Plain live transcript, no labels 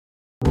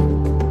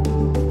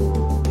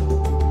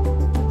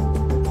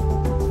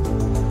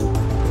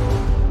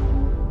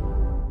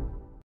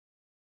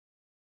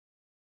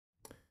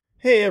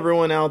Hey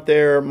everyone out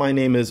there, my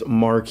name is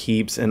Mark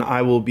Heaps and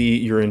I will be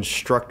your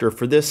instructor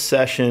for this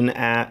session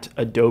at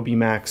Adobe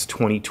Max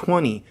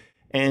 2020.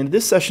 And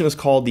this session is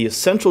called The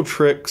Essential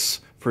Tricks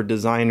for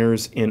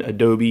Designers in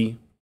Adobe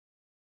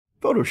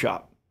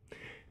Photoshop.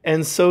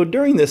 And so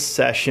during this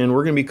session,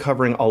 we're going to be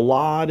covering a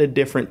lot of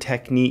different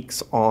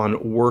techniques on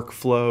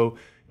workflow,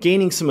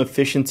 gaining some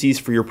efficiencies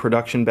for your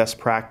production best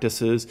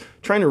practices,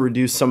 trying to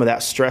reduce some of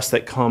that stress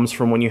that comes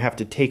from when you have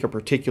to take a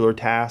particular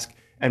task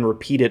and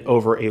repeat it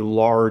over a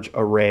large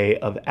array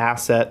of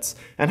assets,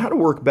 and how to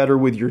work better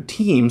with your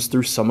teams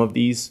through some of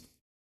these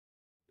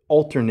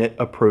alternate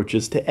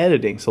approaches to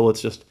editing. So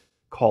let's just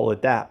call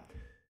it that.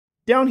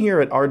 Down here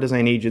at our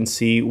design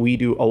agency, we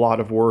do a lot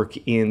of work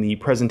in the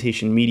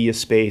presentation media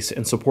space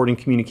and supporting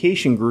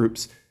communication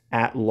groups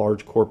at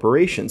large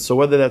corporations. So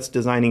whether that's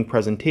designing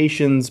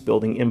presentations,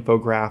 building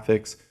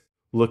infographics,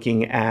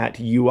 looking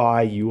at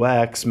UI,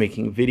 UX,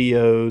 making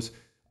videos,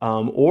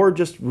 or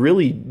just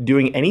really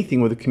doing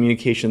anything with a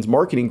communications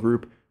marketing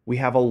group, we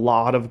have a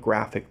lot of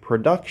graphic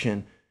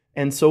production.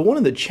 And so one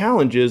of the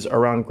challenges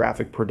around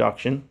graphic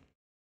production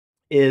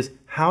is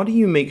how do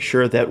you make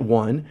sure that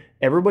one,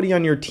 everybody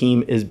on your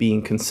team is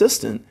being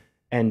consistent,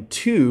 and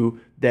two,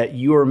 that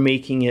you are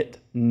making it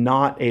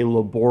not a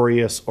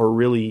laborious or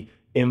really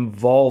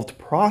involved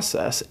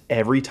process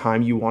every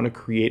time you want to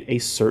create a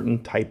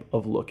certain type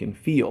of look and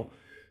feel.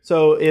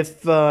 So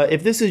if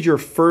this is your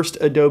first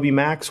Adobe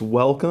Max,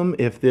 welcome.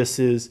 If this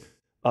is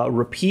a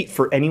repeat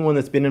for anyone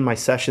that's been in my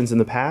sessions in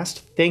the past,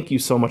 thank you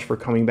so much for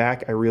coming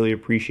back. I really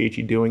appreciate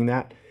you doing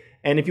that.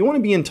 And if you want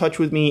to be in touch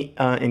with me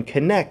and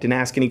connect and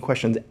ask any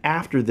questions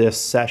after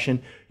this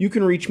session, you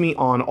can reach me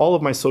on all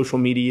of my social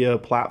media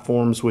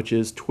platforms, which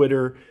is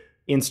Twitter,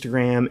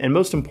 Instagram, and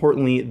most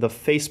importantly, the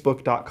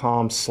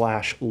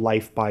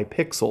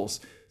facebook.com/lifebypixels.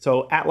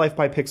 So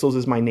 @lifebypixels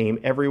is my name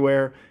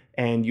everywhere.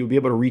 And you'll be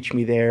able to reach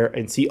me there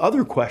and see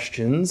other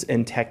questions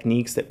and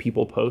techniques that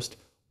people post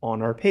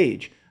on our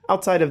page.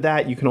 Outside of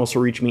that, you can also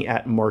reach me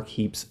at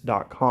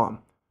markheaps.com.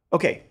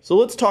 Okay, so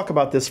let's talk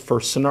about this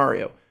first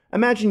scenario.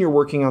 Imagine you're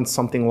working on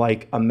something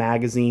like a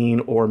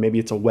magazine, or maybe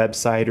it's a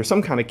website or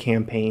some kind of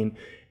campaign,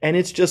 and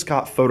it's just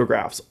got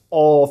photographs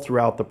all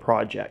throughout the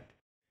project.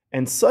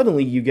 And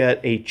suddenly you get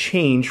a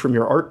change from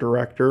your art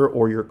director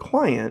or your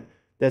client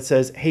that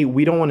says, hey,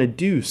 we don't want to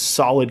do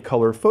solid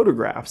color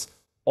photographs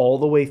all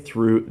the way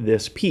through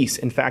this piece.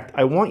 In fact,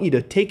 I want you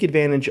to take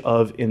advantage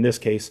of, in this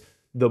case,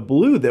 the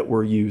blue that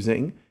we're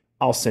using.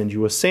 I'll send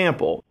you a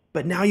sample.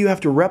 But now you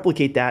have to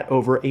replicate that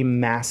over a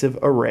massive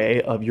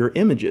array of your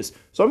images.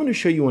 So I'm going to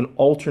show you an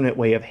alternate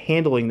way of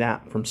handling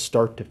that from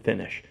start to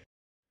finish.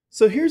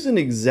 So here's an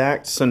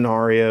exact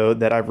scenario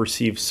that I've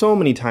received so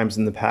many times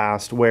in the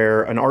past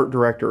where an art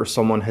director or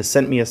someone has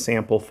sent me a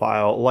sample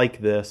file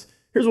like this.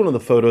 Here's one of the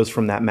photos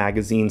from that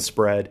magazine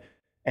spread.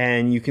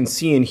 And you can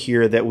see in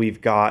here that we've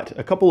got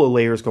a couple of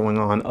layers going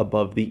on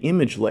above the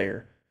image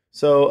layer.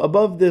 So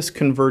above this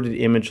converted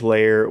image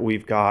layer,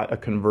 we've got a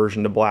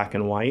conversion to black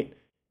and white.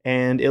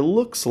 And it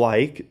looks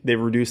like they've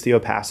reduced the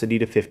opacity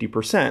to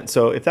 50%.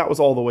 So if that was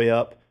all the way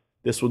up,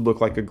 this would look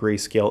like a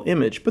grayscale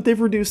image. But they've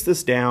reduced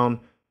this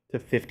down to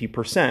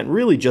 50%,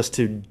 really just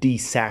to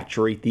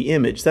desaturate the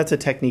image. That's a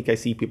technique I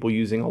see people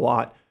using a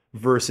lot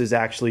versus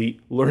actually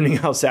learning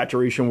how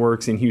saturation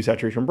works in hue,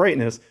 saturation,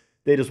 brightness.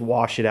 They just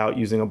wash it out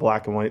using a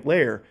black and white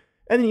layer.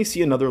 And then you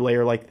see another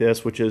layer like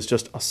this, which is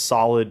just a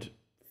solid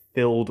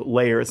filled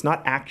layer. It's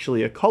not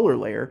actually a color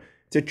layer.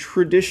 It's a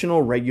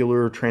traditional,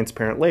 regular,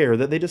 transparent layer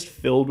that they just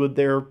filled with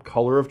their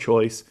color of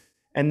choice.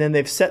 And then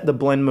they've set the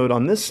blend mode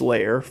on this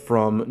layer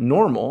from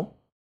normal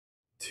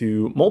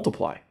to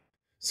multiply.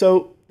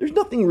 So there's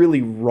nothing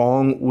really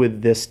wrong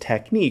with this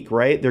technique,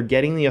 right? They're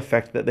getting the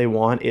effect that they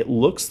want. It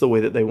looks the way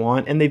that they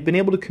want. And they've been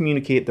able to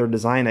communicate their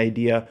design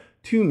idea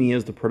to me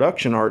as the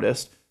production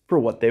artist for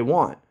what they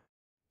want.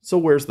 So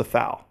where's the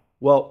foul?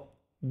 Well,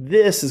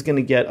 this is going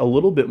to get a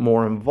little bit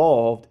more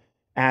involved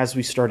as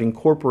we start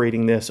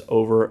incorporating this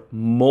over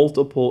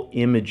multiple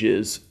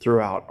images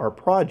throughout our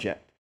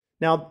project.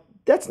 Now,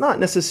 that's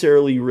not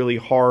necessarily really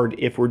hard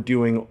if we're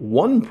doing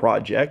one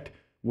project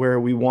where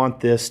we want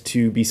this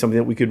to be something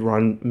that we could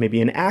run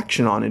maybe an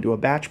action on and do a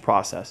batch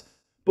process.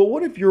 But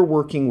what if you're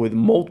working with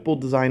multiple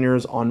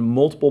designers on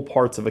multiple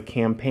parts of a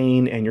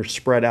campaign and you're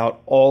spread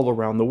out all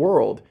around the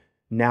world?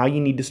 Now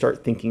you need to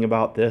start thinking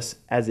about this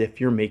as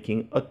if you're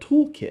making a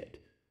toolkit.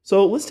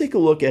 So let's take a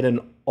look at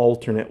an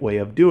alternate way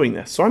of doing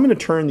this. So I'm going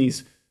to turn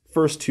these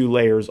first two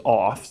layers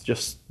off,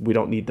 just we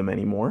don't need them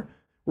anymore.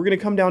 We're going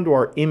to come down to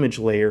our image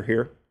layer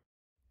here,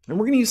 and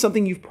we're going to use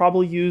something you've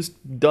probably used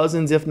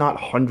dozens, if not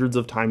hundreds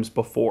of times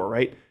before,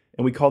 right?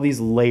 And we call these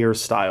layer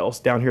styles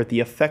down here at the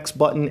effects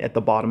button at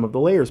the bottom of the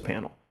layers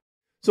panel.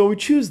 So we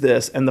choose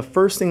this, and the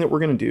first thing that we're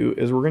going to do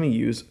is we're going to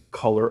use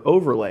color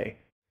overlay.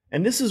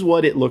 And this is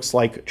what it looks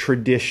like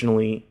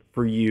traditionally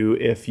for you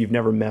if you've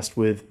never messed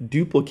with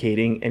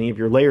duplicating any of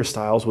your layer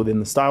styles within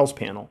the styles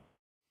panel.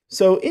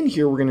 So in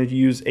here, we're going to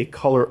use a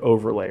color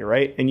overlay,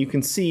 right? And you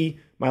can see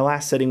my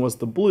last setting was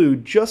the blue,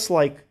 just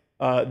like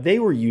they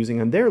were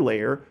using on their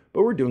layer,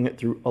 but we're doing it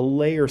through a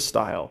layer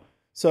style.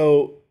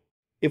 So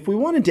If we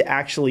wanted to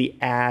actually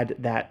add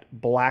that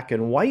black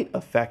and white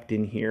effect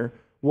in here,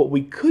 what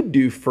we could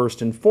do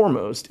first and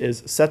foremost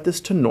is set this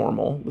to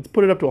normal. Let's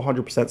put it up to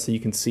 100% so you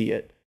can see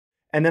it.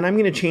 And then I'm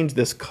going to change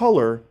this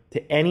color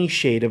to any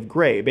shade of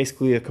gray,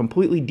 basically a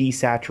completely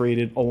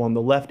desaturated along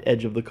the left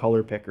edge of the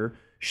color picker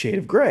shade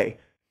of gray.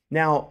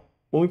 Now,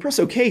 when we press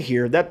OK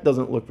here, that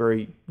doesn't look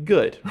very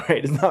good,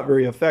 right? It's not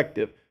very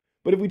effective.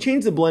 But if we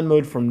change the blend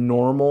mode from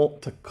normal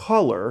to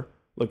color,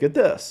 look at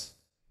this.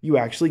 You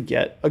actually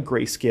get a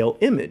grayscale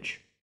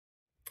image.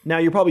 Now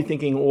you're probably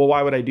thinking, well,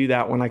 why would I do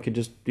that when I could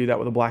just do that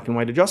with a black and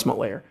white adjustment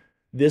layer?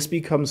 This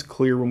becomes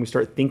clear when we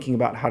start thinking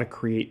about how to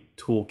create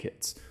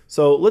toolkits.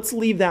 So let's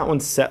leave that one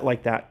set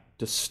like that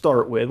to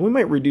start with. We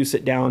might reduce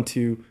it down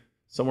to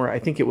somewhere, I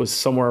think it was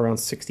somewhere around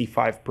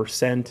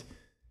 65%.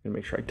 And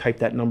make sure I type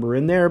that number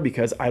in there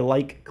because I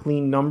like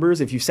clean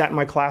numbers. If you've sat in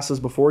my classes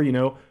before, you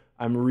know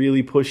I'm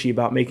really pushy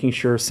about making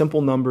sure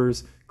simple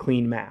numbers,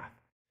 clean math.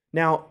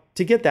 Now,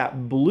 to get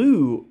that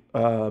blue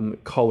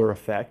color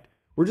effect,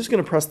 we're just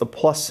going to press the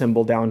plus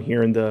symbol down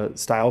here in the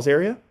styles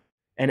area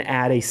and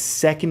add a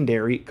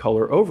secondary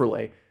color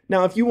overlay.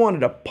 Now, if you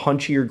wanted a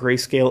punchier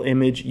grayscale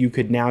image, you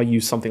could now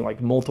use something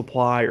like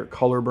multiply or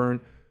color burn.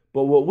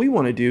 But what we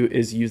want to do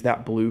is use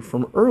that blue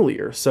from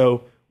earlier.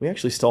 So we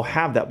actually still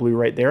have that blue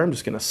right there. I'm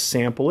just going to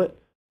sample it.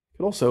 You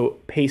could also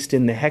paste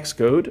in the hex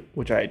code,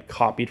 which I had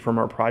copied from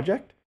our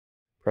project.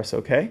 Press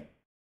OK.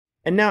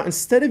 And now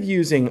instead of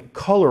using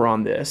color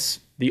on this,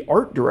 the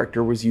art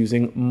director was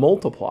using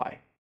multiply.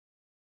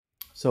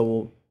 So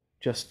we'll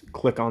just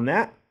click on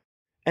that.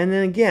 And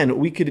then again,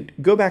 we could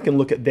go back and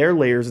look at their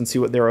layers and see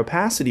what their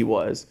opacity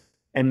was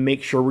and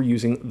make sure we're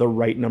using the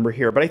right number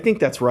here. But I think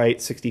that's right,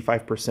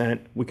 65%.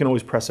 We can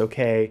always press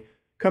OK.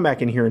 Come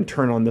back in here and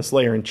turn on this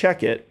layer and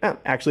check it.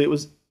 Actually, it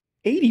was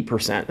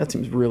 80%. That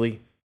seems really,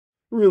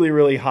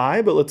 really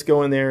high, but let's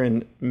go in there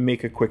and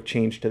make a quick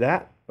change to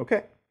that.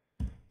 Okay.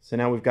 So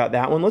now we've got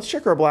that one. Let's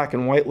check our black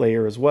and white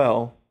layer as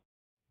well.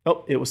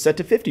 Oh, it was set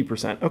to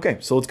 50%. Okay,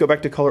 so let's go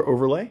back to color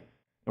overlay,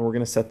 and we're going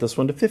to set this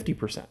one to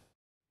 50%.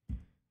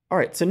 All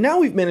right, so now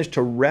we've managed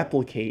to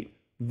replicate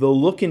the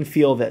look and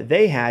feel that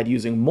they had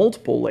using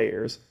multiple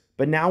layers,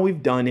 but now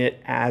we've done it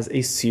as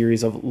a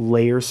series of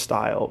layer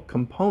style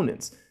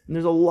components. And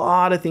there's a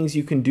lot of things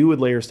you can do with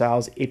layer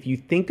styles if you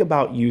think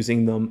about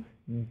using them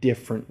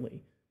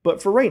differently.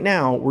 But for right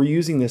now, we're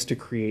using this to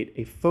create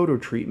a photo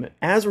treatment.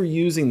 As we're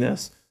using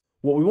this,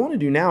 what we want to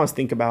do now is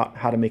think about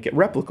how to make it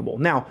replicable.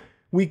 Now,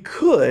 we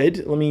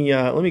could, let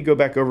me go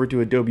back over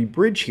to Adobe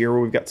Bridge here where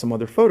we've got some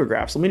other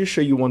photographs. Let me just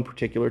show you one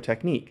particular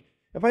technique.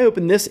 If I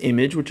open this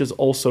image, which is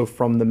also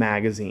from the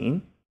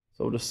magazine,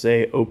 so we'll just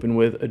say open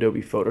with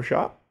Adobe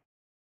Photoshop.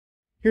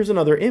 Here's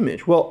another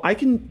image. Well, I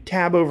can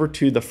tab over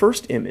to the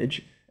first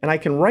image and I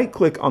can right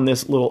click on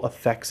this little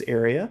effects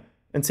area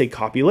and say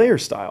copy layer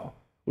style,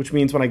 which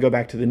means when I go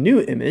back to the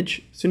new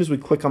image, as soon as we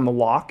click on the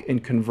lock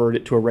and convert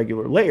it to a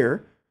regular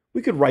layer,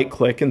 we could right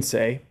click and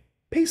say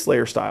paste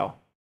layer style.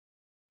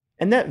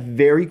 And that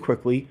very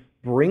quickly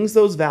brings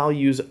those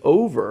values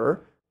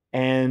over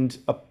and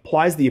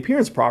applies the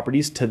appearance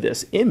properties to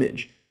this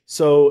image.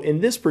 So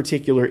in this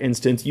particular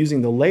instance,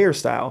 using the layer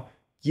style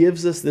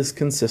gives us this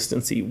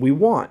consistency we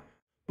want.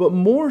 But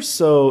more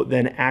so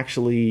than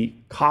actually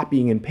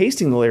copying and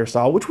pasting the layer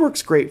style, which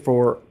works great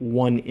for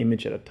one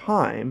image at a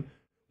time,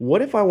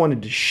 what if I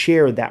wanted to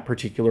share that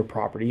particular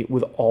property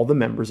with all the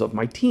members of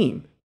my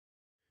team?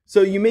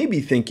 So you may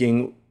be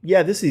thinking,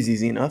 yeah, this is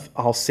easy enough.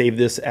 I'll save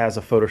this as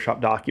a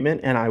Photoshop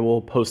document and I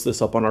will post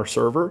this up on our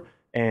server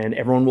and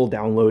everyone will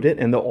download it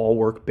and they'll all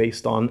work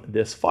based on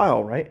this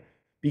file, right?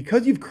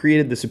 Because you've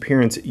created this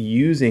appearance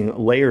using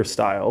layer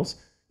styles,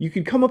 you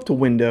could come up to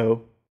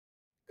Window,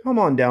 come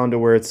on down to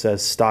where it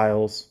says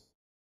Styles,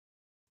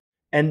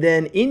 and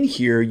then in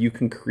here you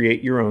can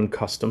create your own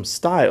custom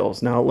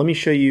styles. Now let me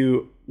show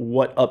you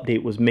what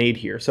update was made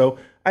here. So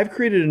I've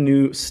created a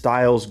new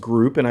styles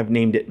group and I've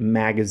named it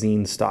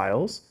Magazine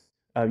Styles.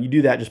 You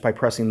do that just by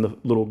pressing the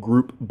little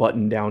group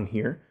button down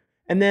here.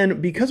 And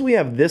then because we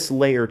have this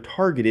layer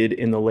targeted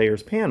in the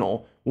layers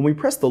panel, when we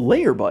press the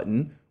layer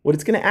button, what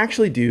it's going to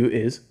actually do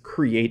is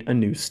create a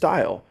new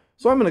style.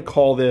 So I'm going to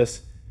call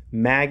this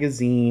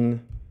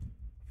Magazine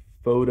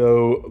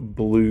Photo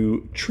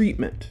Blue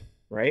Treatment,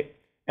 right?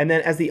 And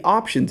then as the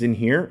options in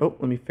here, oh,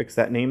 let me fix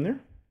that name there.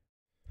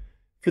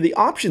 For the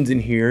options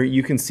in here,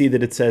 you can see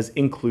that it says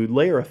include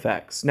layer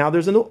effects. Now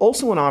there's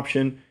also an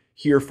option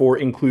here for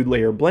include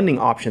layer blending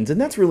options, and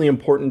that's really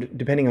important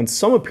depending on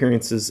some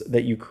appearances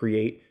that you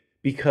create,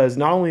 because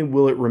not only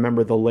will it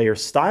remember the layer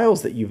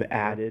styles that you've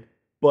added,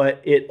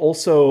 but it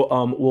also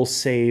will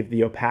save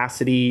the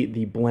opacity,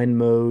 the blend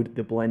mode,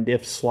 the blend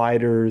if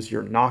sliders,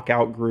 your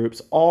knockout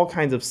groups, all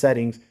kinds of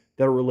settings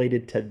that are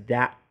related to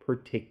that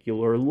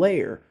particular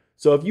layer.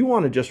 So if you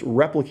want to just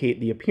replicate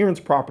the appearance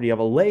property of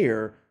a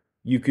layer,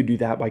 you could do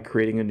that by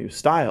creating a new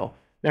style.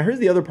 Now here's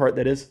the other part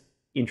that is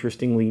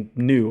interestingly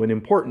new and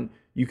important.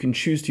 You can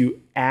choose to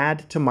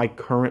add to my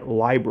current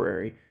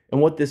library. And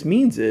what this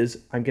means is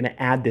I'm going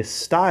to add this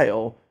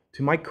style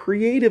to my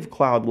Creative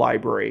Cloud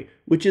library,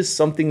 which is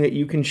something that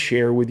you can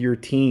share with your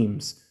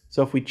teams.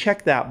 So if we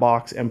check that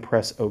box and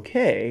press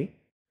OK,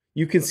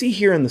 you can see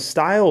here in the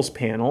Styles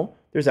panel,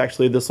 there's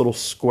actually this little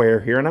square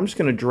here, and I'm just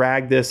going to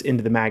drag this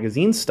into the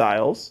magazine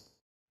styles,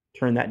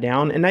 turn that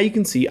down, and now you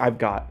can see I've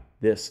got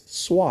this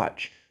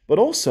swatch. But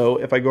also,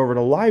 if I go over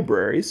to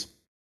Libraries,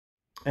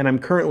 and I'm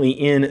currently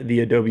in the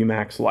Adobe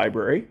Max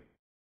library,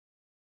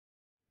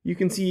 you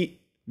can see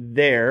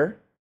there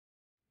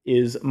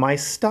is my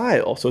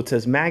style. So it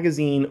says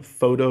Magazine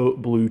Photo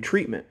Blue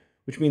Treatment,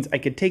 which means I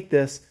could take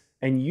this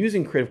and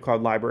using Creative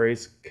Cloud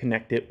Libraries,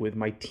 connect it with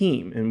my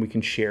team, and we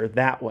can share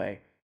that way.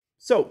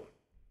 So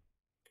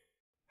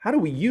how do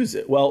we use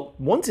it? Well,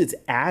 once it's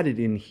added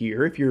in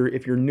here, if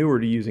you're newer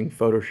to using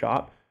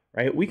Photoshop,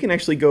 right, we can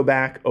actually go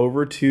back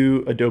over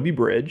to Adobe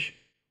Bridge.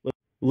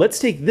 Let's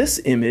take this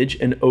image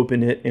and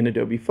open it in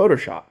Adobe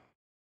Photoshop.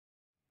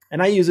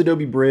 And I use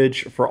Adobe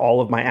Bridge for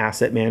all of my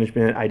asset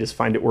management. I just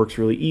find it works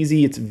really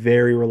easy. It's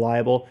very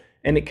reliable,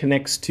 and it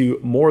connects to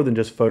more than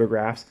just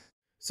photographs.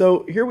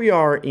 So here we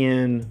are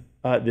in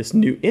this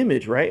new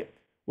image, right?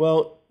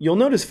 Well, you'll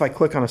notice if I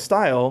click on a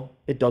style,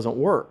 it doesn't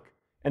work.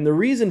 And the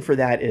reason for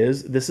that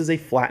is this is a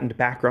flattened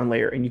background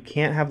layer, and you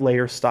can't have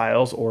layer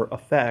styles or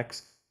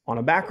effects on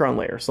a background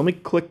layer. So let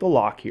me click the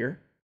lock here.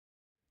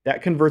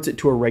 That converts it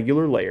to a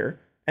regular layer.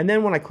 And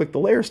then when I click the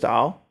layer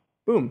style,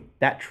 boom,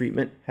 that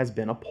treatment has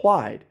been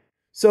applied.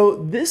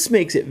 So this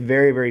makes it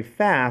very, very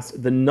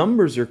fast. The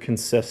numbers are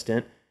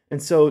consistent.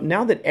 And so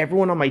now that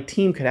everyone on my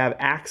team could have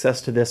access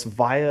to this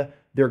via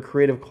their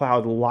Creative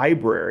Cloud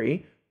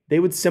library, they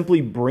would simply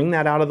bring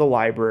that out of the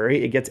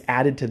library. It gets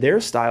added to their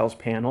styles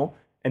panel,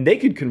 and they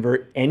could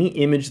convert any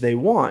image they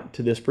want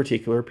to this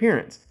particular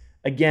appearance.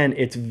 Again,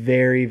 it's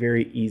very,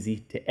 very easy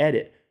to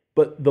edit,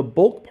 but the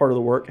bulk part of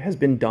the work has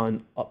been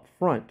done up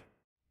front.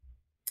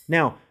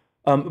 Now,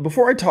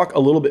 before I talk a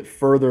little bit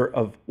further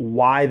of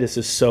why this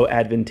is so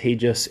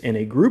advantageous in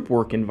a group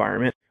work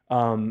environment,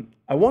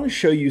 I want to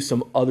show you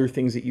some other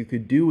things that you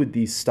could do with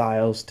these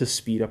styles to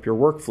speed up your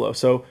workflow.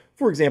 So,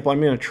 for example, I'm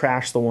going to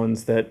trash the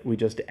ones that we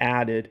just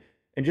added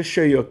and just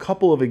show you a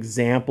couple of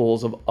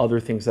examples of other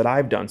things that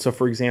I've done. So,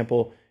 for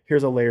example,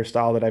 here's a layer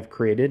style that I've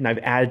created, and I've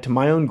added to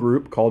my own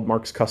group called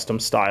Mark's Custom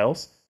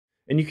Styles.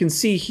 And you can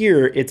see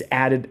here it's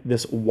added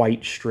this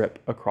white strip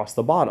across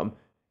the bottom.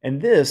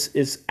 And this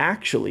is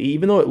actually,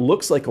 even though it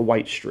looks like a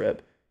white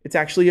strip, it's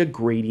actually a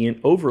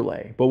gradient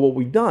overlay. But what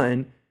we've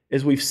done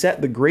is we've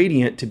set the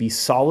gradient to be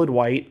solid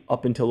white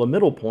up until a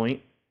middle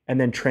point and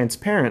then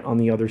transparent on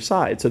the other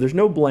side. So there's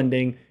no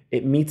blending.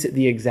 It meets at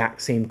the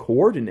exact same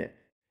coordinate.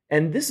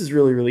 And this is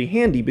really, really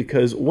handy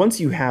because once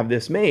you have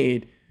this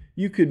made,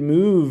 you could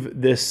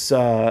move this,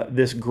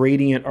 this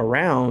gradient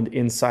around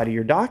inside of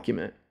your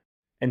document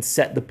and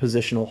set the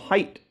positional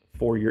height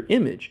for your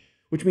image,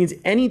 which means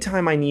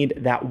anytime I need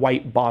that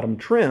white bottom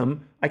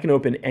trim, I can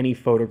open any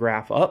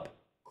photograph up,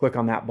 click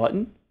on that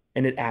button,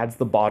 and it adds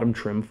the bottom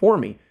trim for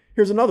me.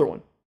 Here's another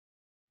one.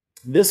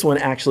 This one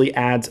actually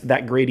adds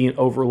that gradient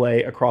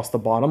overlay across the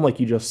bottom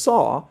like you just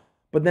saw,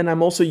 but then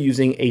I'm also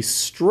using a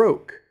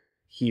stroke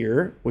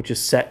here, which is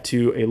set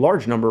to a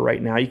large number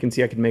right now. You can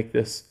see I can make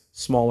this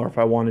smaller if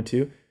I wanted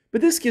to, but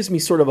this gives me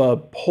sort of a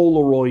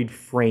Polaroid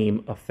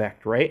frame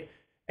effect, right?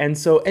 And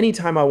so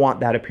anytime I want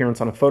that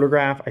appearance on a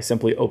photograph, I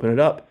simply open it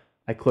up,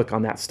 I click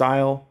on that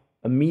style,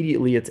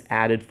 immediately it's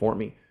added for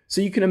me.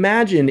 So you can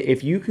imagine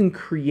if you can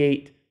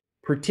create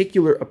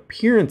particular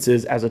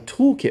appearances as a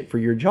toolkit for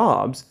your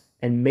jobs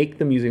and make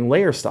them using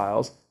layer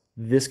styles,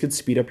 this could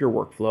speed up your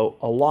workflow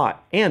a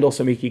lot and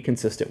also make you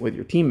consistent with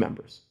your team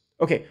members.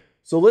 Okay,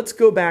 so let's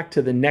go back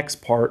to the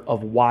next part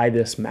of why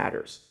this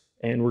matters.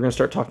 And we're going to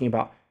start talking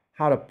about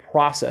how to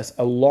process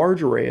a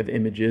large array of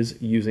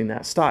images using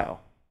that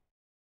style.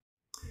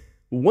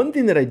 One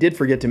thing that I did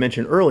forget to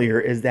mention earlier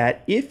is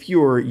that if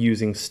you're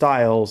using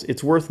styles,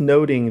 it's worth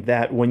noting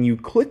that when you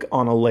click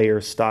on a layer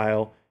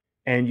style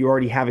and you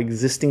already have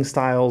existing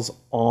styles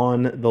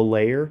on the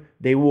layer,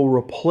 they will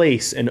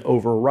replace and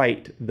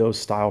overwrite those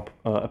style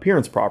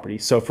appearance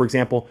properties. So for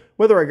example,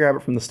 whether I grab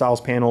it from the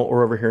styles panel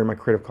or over here in my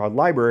Creative Cloud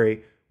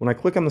library, when I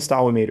click on the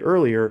style we made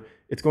earlier,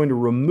 it's going to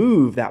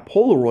remove that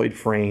Polaroid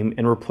frame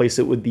and replace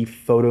it with the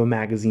photo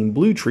magazine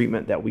blue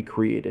treatment that we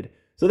created.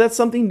 So that's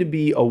something to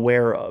be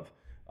aware of.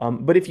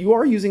 But if you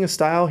are using a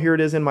style, here it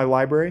is in my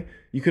library,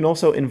 you can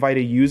also invite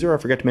a user. I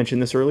forgot to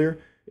mention this earlier,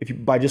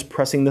 by just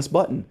pressing this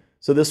button.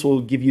 So this will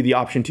give you the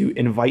option to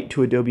invite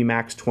to Adobe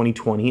Max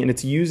 2020, and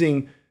it's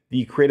using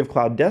the Creative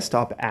Cloud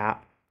desktop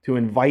app to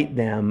invite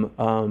them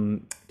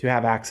to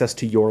have access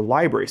to your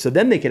library. So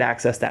then they could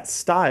access that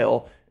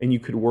style and you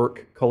could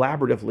work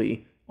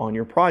collaboratively on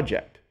your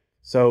project.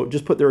 So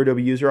just put their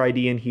Adobe user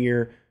ID in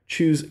here,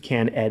 choose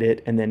Can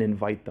Edit, and then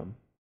invite them.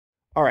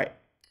 All right,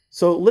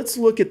 so let's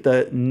look at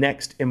the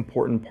next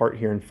important part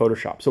here in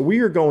Photoshop. So we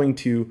are going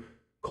to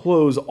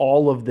close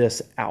all of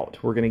this out.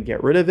 We're going to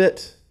get rid of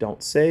it.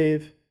 Don't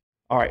save.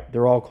 All right,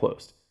 they're all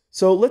closed.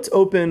 So let's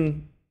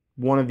open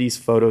one of these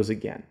photos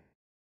again.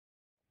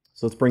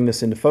 So let's bring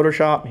this into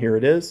Photoshop. Here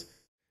it is.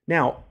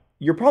 Now,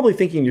 you're probably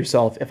thinking to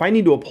yourself, if I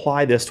need to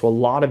apply this to a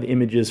lot of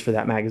images for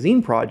that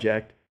magazine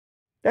project,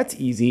 that's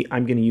easy.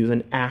 I'm going to use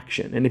an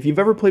action. And if you've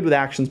ever played with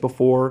actions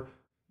before,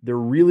 they're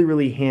really,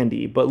 really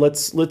handy. But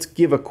let's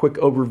give a quick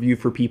overview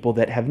for people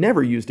that have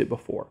never used it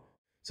before.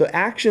 So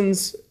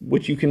actions,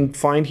 which you can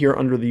find here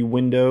under the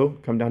window,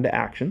 come down to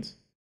actions,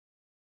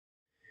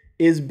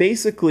 is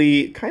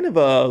basically kind of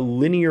a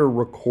linear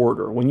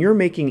recorder. When you're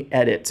making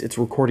edits, it's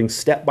recording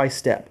step by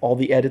step all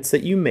the edits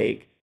that you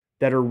make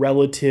that are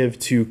relative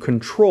to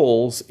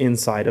controls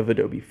inside of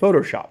Adobe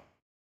Photoshop.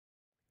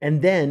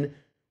 And then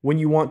when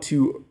you want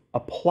to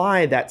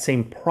apply that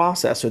same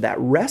process or that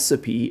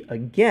recipe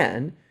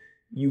again,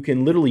 you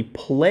can literally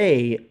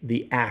play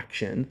the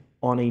action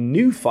on a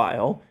new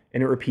file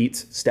and it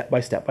repeats step by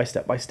step by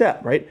step by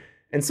step, right?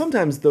 And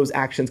sometimes those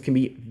actions can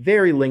be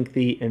very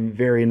lengthy and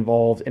very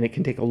involved, and it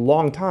can take a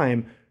long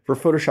time for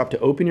Photoshop to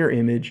open your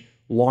image,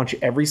 launch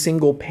every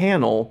single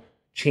panel,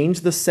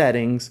 change the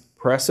settings,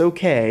 press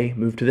OK,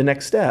 move to the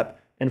next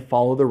step, and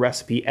follow the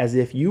recipe as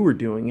if you were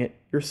doing it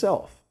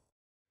yourself.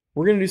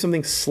 We're going to do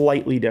something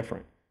slightly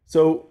different.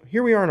 So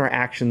here we are in our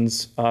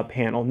actions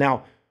panel.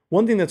 Now,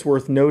 one thing that's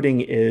worth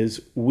noting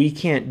is we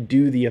can't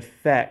do the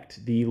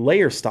effect, the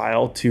layer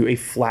style, to a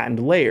flattened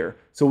layer.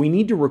 So we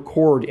need to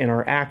record in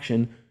our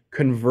action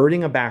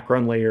converting a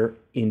background layer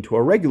into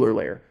a regular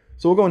layer.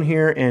 So we'll go in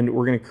here and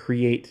we're going to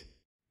create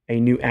a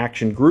new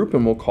action group,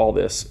 and we'll call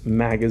this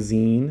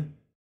magazine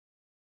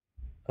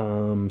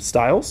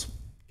styles.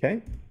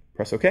 Okay,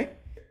 press OK.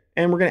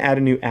 And we're going to add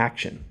a new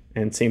action.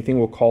 And same thing,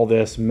 we'll call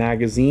this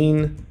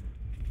magazine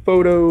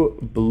photo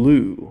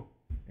blue.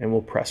 And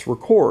we'll press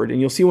record.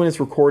 And you'll see when it's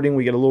recording,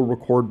 we get a little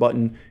record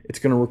button. It's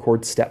going to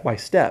record step by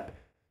step.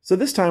 So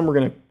this time we're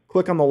going to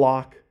click on the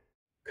lock,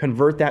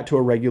 convert that to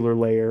a regular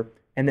layer.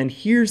 And then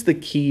here's the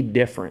key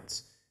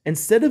difference.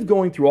 Instead of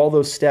going through all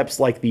those steps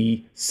like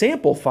the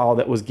sample file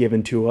that was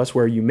given to us,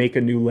 where you make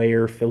a new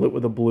layer, fill it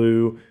with a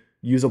blue,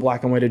 use a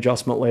black and white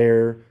adjustment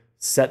layer,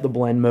 set the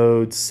blend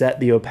mode, set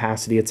the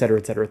opacity, etc.,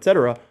 etc.,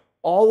 etc.,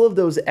 all of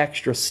those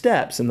extra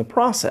steps in the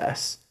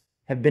process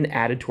have been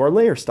added to our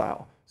layer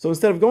style. So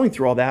instead of going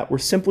through all that, we're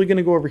simply going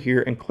to go over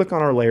here and click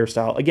on our layer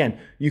style. Again,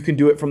 you can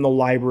do it from the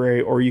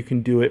library or you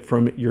can do it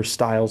from your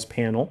styles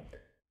panel.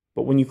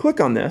 But when you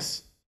click on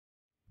this,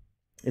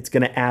 it's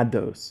going to add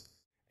those.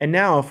 And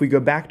now if we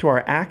go back to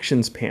our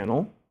actions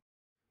panel,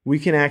 we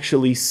can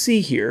actually see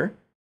here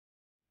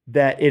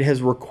that it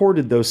has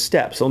recorded those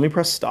steps. So let me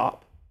press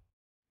stop.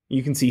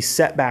 You can see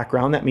set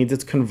background. That means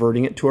it's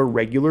converting it to a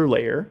regular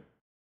layer.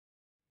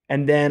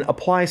 And then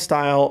apply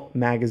style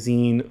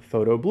magazine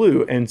photo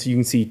blue. And so you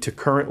can see to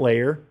current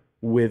layer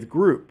with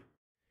group.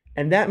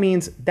 And that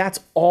means that's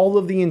all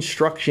of the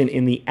instruction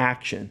in the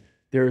action.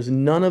 There's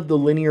none of the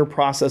linear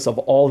process of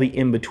all the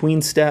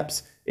in-between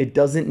steps. It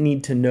doesn't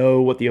need to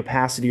know what the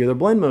opacity or the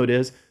blend mode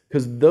is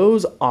because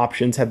those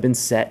options have been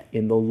set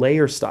in the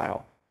layer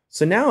style.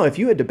 So now if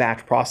you had to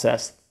batch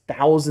process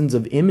thousands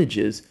of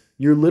images,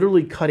 you're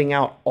literally cutting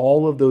out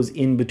all of those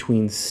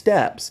in-between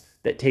steps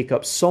that take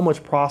up so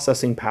much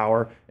processing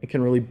power and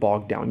can really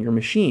bog down your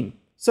machine.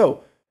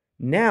 So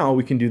now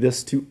we can do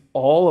this to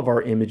all of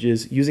our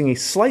images using a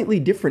slightly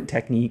different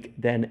technique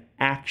than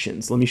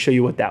actions. Let me show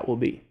you what that will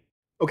be.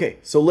 Okay,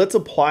 so let's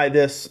apply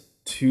this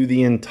to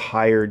the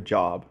entire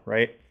job,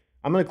 right?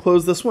 I'm going to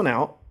close this one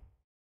out.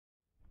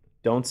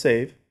 Don't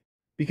save.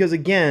 Because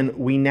again,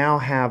 we now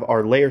have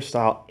our layer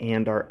style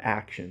and our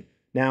action.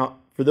 Now,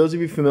 for those of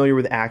you familiar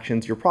with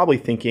actions, you're probably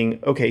thinking,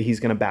 okay,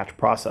 he's going to batch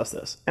process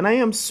this. And I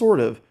am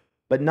sort of,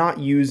 but not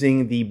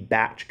using the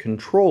batch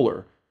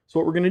controller. So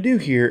what we're going to do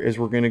here is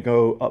we're going to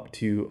go up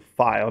to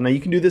File. Now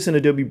you can do this in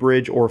Adobe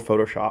Bridge or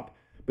Photoshop,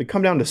 but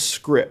come down to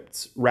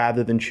Scripts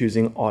rather than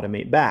choosing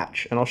Automate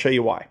Batch. And I'll show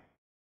you why.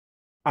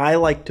 I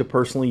like to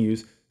personally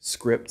use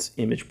Scripts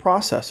Image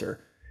Processor.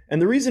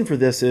 And the reason for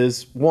this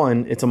is,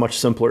 one, it's a much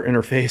simpler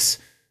interface,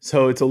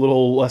 so it's a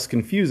little less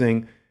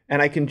confusing.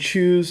 And I can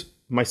choose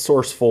my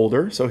source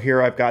folder. So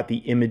here I've got the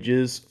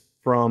images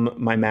from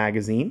my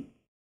magazine.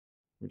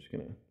 We're just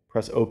going to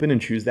press open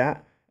and choose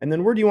that. And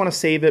then where do you want to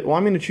save it? Well,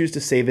 I'm going to choose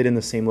to save it in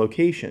the same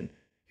location.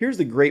 Here's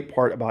the great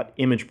part about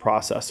Image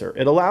Processor.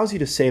 It allows you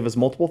to save as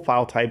multiple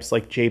file types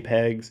like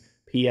JPEGs,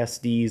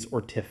 PSDs,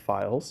 or TIFF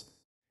files.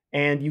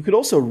 And you could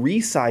also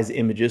resize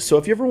images. So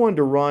if you ever wanted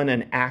to run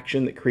an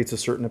action that creates a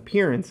certain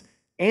appearance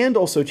and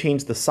also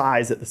change the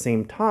size at the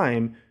same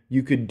time,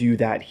 you could do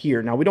that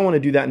here. Now, we don't want to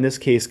do that in this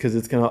case because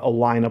it's going to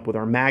align up with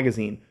our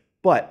magazine,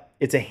 but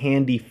it's a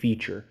handy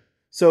feature.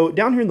 So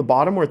down here in the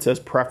bottom where it says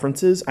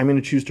Preferences, I'm going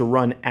to choose to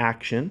run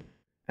Action,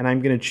 and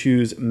I'm going to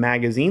choose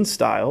Magazine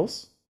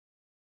Styles,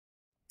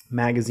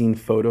 Magazine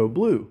Photo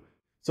Blue.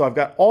 So I've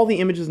got all the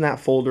images in that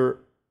folder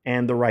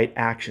and the right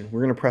action.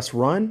 We're going to press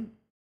Run.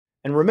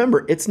 And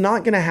remember, it's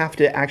not going to have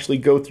to actually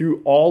go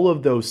through all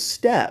of those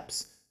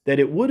steps that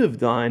it would have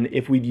done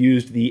if we'd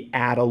used the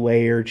add a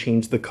layer,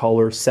 change the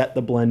color, set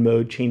the blend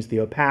mode, change the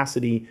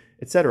opacity,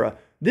 etc.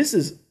 This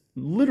is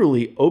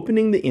literally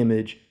opening the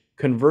image,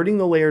 converting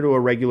the layer to a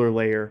regular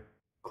layer,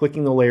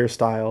 clicking the layer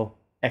style,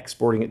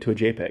 exporting it to a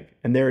JPEG,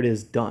 and there it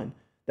is done.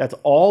 That's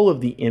all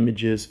of the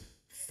images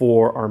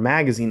for our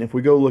magazine. If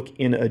we go look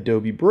in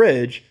Adobe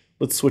Bridge,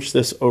 let's switch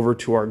this over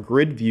to our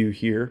grid view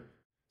here.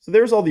 So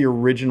there's all the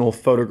original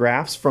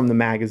photographs from the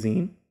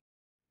magazine.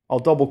 I'll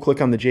double click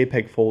on the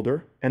JPEG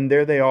folder, and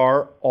there they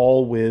are,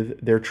 all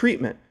with their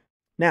treatment.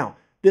 Now,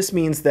 this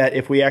means that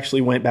if we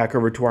actually went back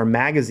over to our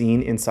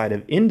magazine inside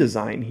of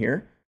InDesign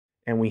here,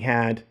 and we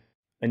had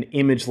an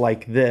image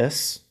like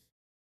this,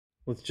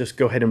 let's just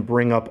go ahead and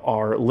bring up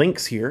our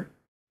links here.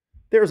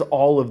 There's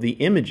all of the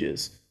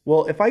images.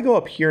 Well, if I go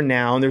up here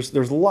now, and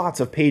there's lots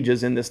of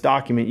pages in this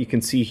document you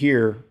can see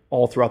here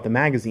all throughout the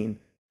magazine.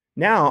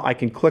 Now I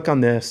can click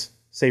on this,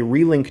 say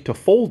relink to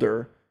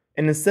folder,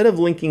 and instead of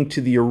linking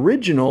to the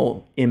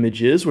original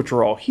images, which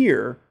are all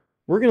here,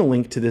 we're going to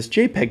link to this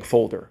JPEG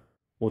folder.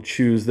 We'll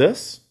choose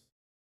this.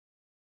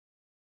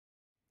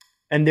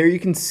 And there you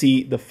can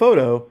see the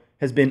photo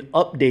has been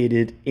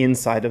updated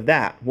inside of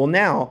that. Well,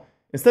 now,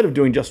 instead of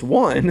doing just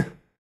one,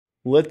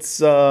 let's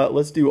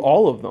do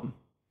all of them.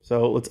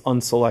 So let's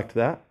unselect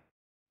that.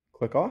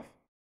 Click off.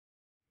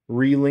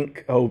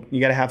 Relink. Oh,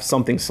 you got to have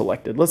something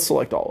selected. Let's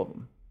select all of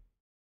them.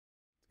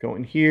 Go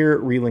in here,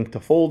 relink to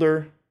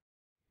folder.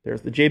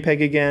 There's the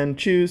JPEG again.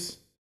 Choose.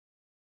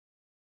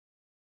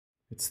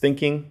 It's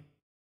thinking.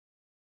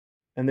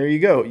 And there you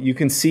go. You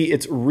can see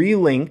it's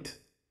relinked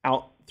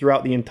out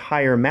throughout the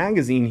entire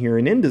magazine here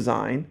in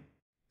InDesign,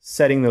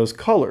 setting those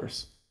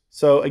colors.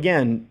 So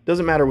again,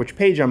 doesn't matter which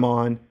page I'm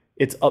on,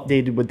 it's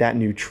updated with that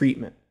new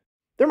treatment.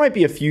 There might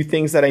be a few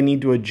things that I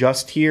need to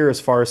adjust here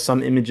as far as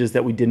some images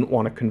that we didn't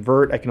want to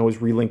convert. I can always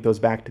relink those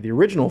back to the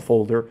original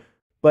folder,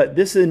 but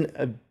this in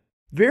a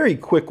very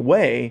quick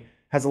way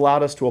has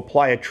allowed us to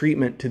apply a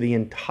treatment to the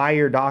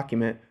entire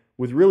document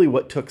with really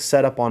what took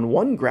setup on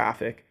one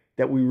graphic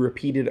that we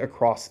repeated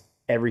across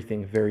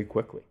everything very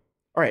quickly.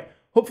 All right,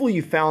 hopefully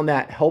you found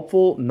that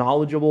helpful,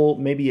 knowledgeable,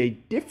 maybe a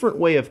different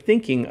way of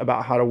thinking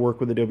about how to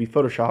work with Adobe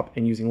Photoshop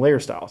and using layer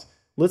styles.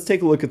 Let's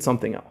take a look at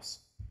something else.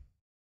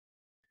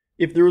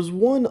 If there was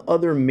one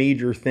other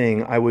major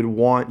thing I would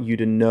want you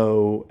to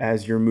know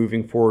as you're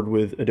moving forward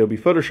with Adobe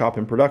Photoshop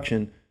in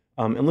production,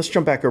 and let's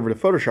jump back over to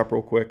Photoshop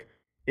real quick,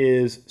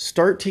 is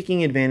start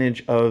taking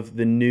advantage of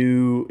the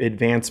new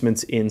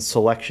advancements in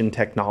selection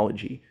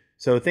technology.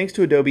 So thanks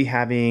to Adobe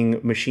having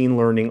machine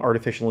learning,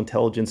 artificial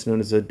intelligence known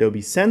as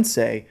Adobe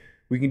Sensei,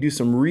 we can do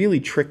some really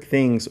trick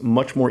things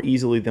much more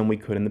easily than we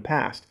could in the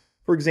past.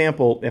 For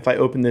example, if I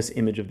open this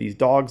image of these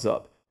dogs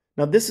up,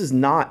 now this is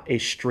not a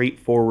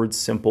straightforward,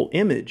 simple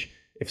image.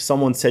 If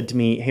someone said to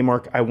me, hey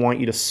Mark, I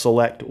want you to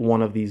select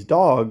one of these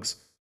dogs,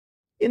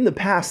 in the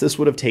past this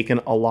would have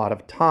taken a lot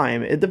of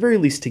time, at the very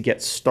least to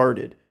get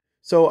started.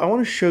 So I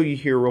want to show you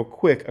here real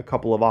quick a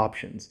couple of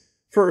options.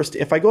 First,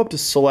 if I go up to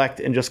select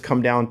and just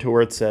come down to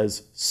where it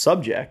says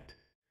subject,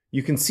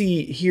 you can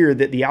see here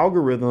that the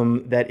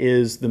algorithm that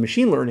is the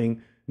machine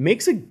learning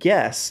makes a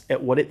guess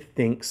at what it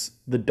thinks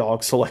the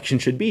dog selection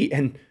should be.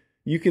 And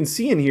you can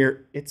see in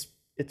here, it's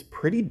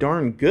pretty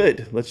darn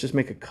good. Let's just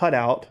make a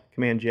cutout,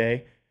 Command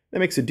J. That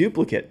makes a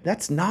duplicate.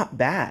 That's not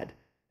bad.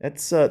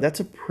 That's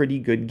a pretty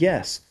good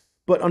guess.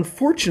 But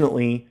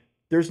unfortunately,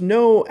 there's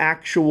no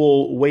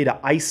actual way to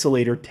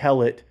isolate or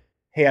tell it,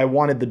 hey, I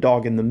wanted the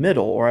dog in the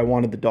middle or I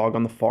wanted the dog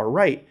on the far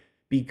right,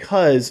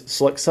 because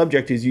select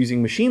subject is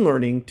using machine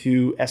learning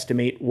to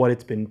estimate what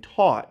it's been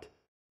taught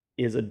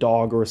is a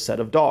dog or a set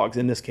of dogs,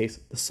 in this case,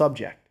 the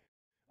subject.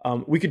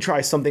 We could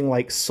try something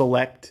like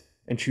select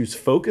and choose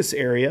focus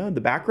area.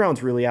 The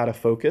background's really out of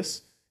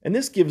focus. And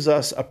this gives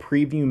us a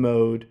preview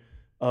mode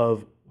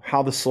of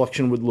how the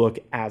selection would look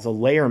as a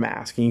layer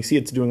mask. And you can see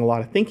it's doing a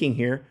lot of thinking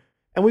here.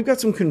 And we've got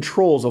some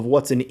controls of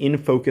what's an in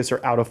focus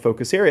or out of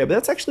focus area, but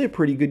that's actually a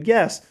pretty good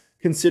guess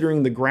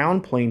considering the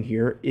ground plane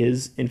here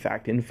is in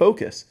fact in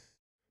focus.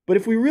 But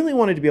if we really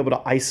wanted to be able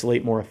to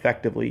isolate more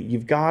effectively,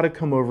 you've got to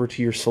come over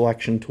to your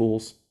selection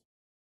tools.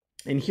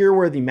 And here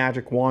where the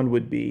magic wand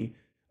would be,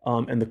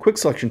 and the quick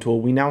selection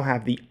tool, we now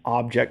have the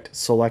object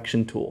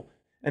selection tool.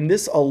 And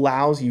this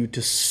allows you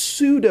to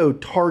pseudo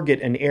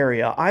target an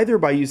area either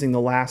by using the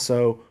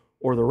lasso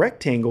or the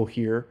rectangle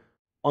here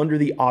under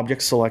the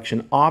object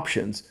selection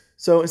options.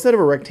 So instead of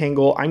a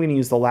rectangle, I'm going to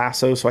use the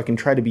lasso so I can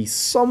try to be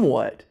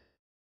somewhat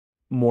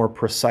more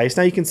precise.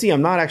 Now you can see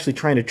I'm not actually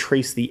trying to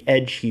trace the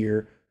edge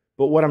here,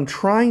 but what I'm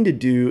trying to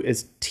do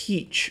is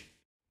teach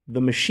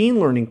the machine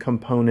learning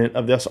component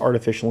of this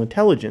artificial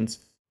intelligence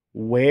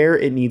where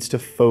it needs to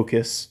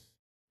focus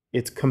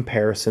its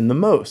comparison the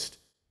most.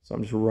 So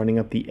I'm just running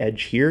up the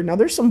edge here. Now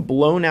there's some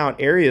blown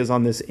out areas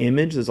on this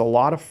image. There's a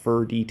lot of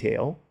fur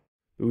detail.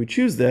 We would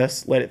choose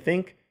this, let it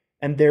think,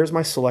 and there's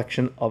my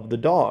selection of the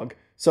dog.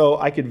 So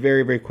I could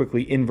very, very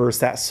quickly inverse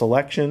that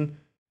selection,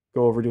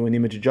 go over to an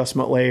image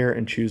adjustment layer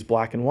and choose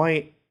black and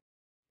white.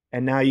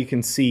 And now you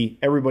can see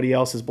everybody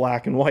else is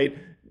black and white.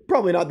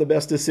 Probably not the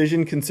best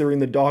decision considering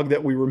the dog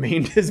that we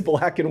remained is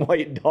black and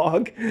white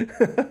dog.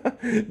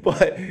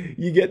 But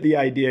you get the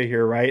idea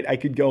here, right? I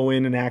could go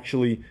in and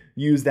actually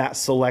use that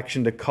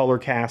selection to color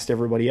cast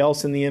everybody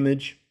else in the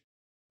image.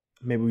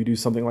 Maybe we do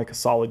something like a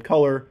solid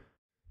color.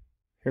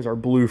 Here's our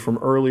blue from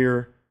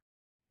earlier.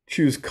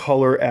 choose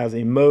color as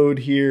a mode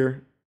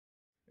here.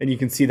 And you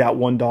can see that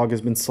one dog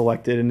has been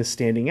selected and is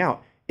standing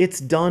out. It's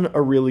done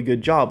a really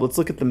good job. Let's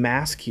look at the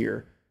mask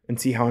here and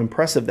see how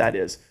impressive that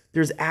is.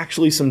 There's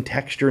actually some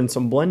texture and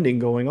some blending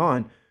going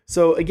on.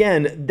 So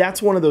again,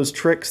 that's one of those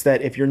tricks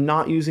that if you're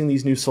not using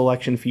these new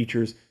selection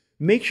features,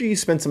 make sure you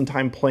spend some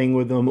time playing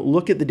with them.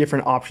 Look at the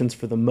different options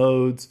for the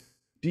modes.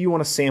 Do you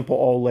want to sample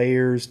all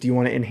layers? Do you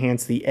want to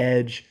enhance the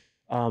edge?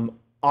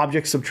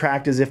 Object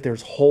subtract as if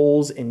there's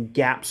holes and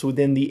gaps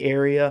within the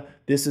area.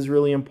 This is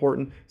really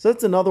important. So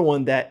that's another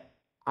one that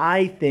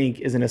I think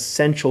is an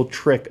essential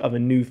trick of a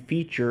new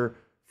feature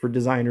for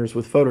designers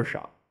with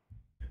Photoshop.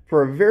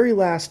 For a very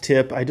last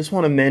tip, I just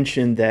want to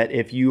mention that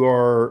if you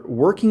are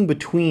working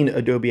between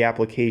Adobe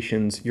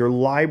applications, your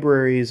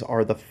libraries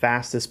are the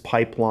fastest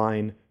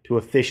pipeline to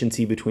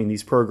efficiency between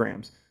these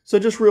programs. So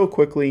just real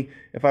quickly,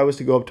 if I was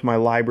to go up to my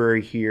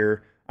library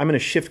here, I'm going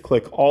to shift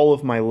click all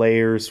of my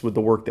layers with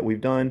the work that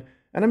we've done,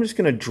 and I'm just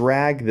going to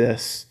drag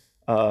this.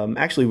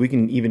 Actually, we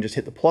can even just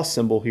hit the plus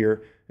symbol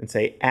here and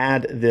say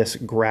add this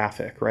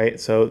graphic, right?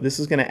 So this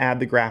is going to add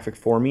the graphic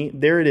for me.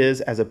 There it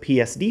is as a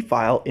PSD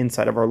file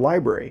inside of our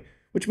library,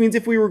 which means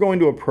if we were going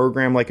to a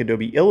program like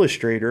Adobe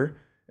Illustrator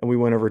and we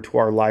went over to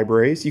our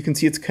libraries, you can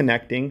see it's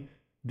connecting.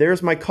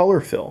 There's my color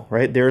fill,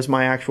 right? There's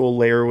my actual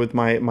layer with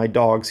my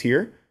dogs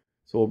here.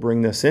 So we'll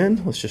bring this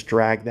in. Let's just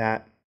drag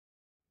that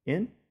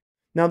in.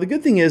 Now the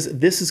good thing is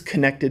this is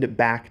connected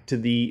back to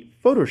the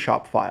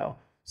Photoshop file.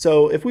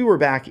 So if we were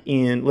back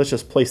in, let's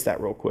just place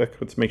that real quick.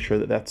 Let's make sure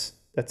that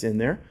that's in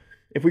there.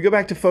 If we go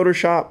back to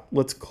Photoshop,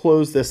 let's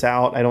close this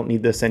out. I don't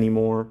need this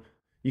anymore.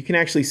 You can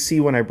actually see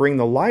when I bring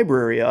the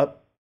library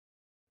up,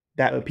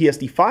 that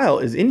PSD file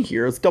is in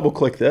here. Let's double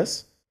click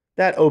this.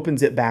 That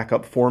opens it back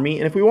up for me.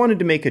 And if we wanted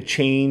to make a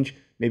change,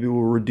 maybe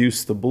we'll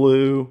reduce the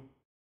blue.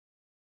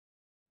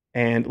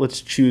 And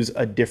let's choose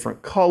a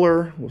different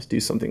color. Let's do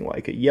something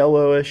like a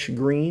yellowish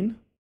green.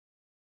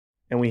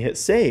 And we hit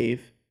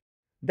save.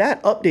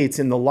 That updates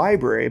in the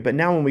library, but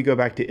now when we go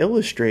back to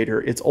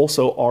Illustrator, it's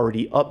also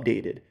already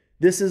updated.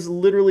 This is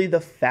literally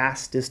the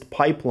fastest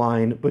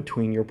pipeline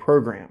between your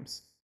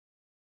programs.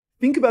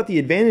 Think about the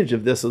advantage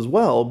of this as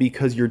well,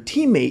 because your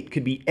teammate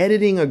could be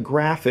editing a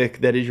graphic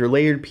that is your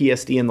layered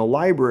PSD in the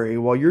library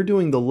while you're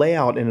doing the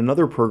layout in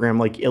another program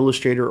like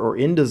Illustrator or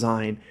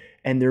InDesign,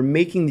 and they're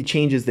making the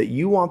changes that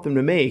you want them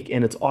to make,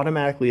 and it's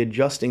automatically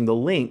adjusting the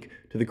link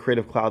to the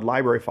Creative Cloud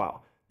library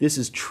file. This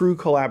is true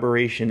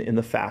collaboration in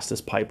the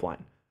fastest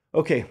pipeline.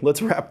 Okay,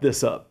 let's wrap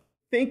this up.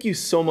 Thank you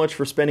so much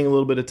for spending a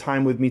little bit of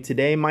time with me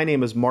today. My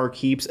name is Mark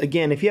Heaps.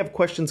 Again, if you have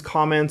questions,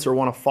 comments, or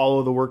want to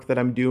follow the work that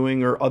I'm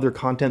doing or other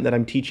content that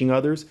I'm teaching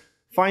others,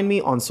 find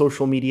me on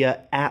social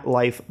media at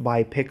Life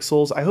by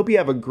Pixels. I hope you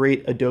have a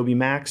great Adobe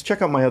Max.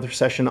 Check out my other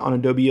session on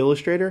Adobe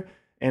Illustrator.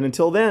 And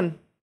until then,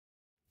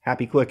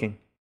 happy clicking.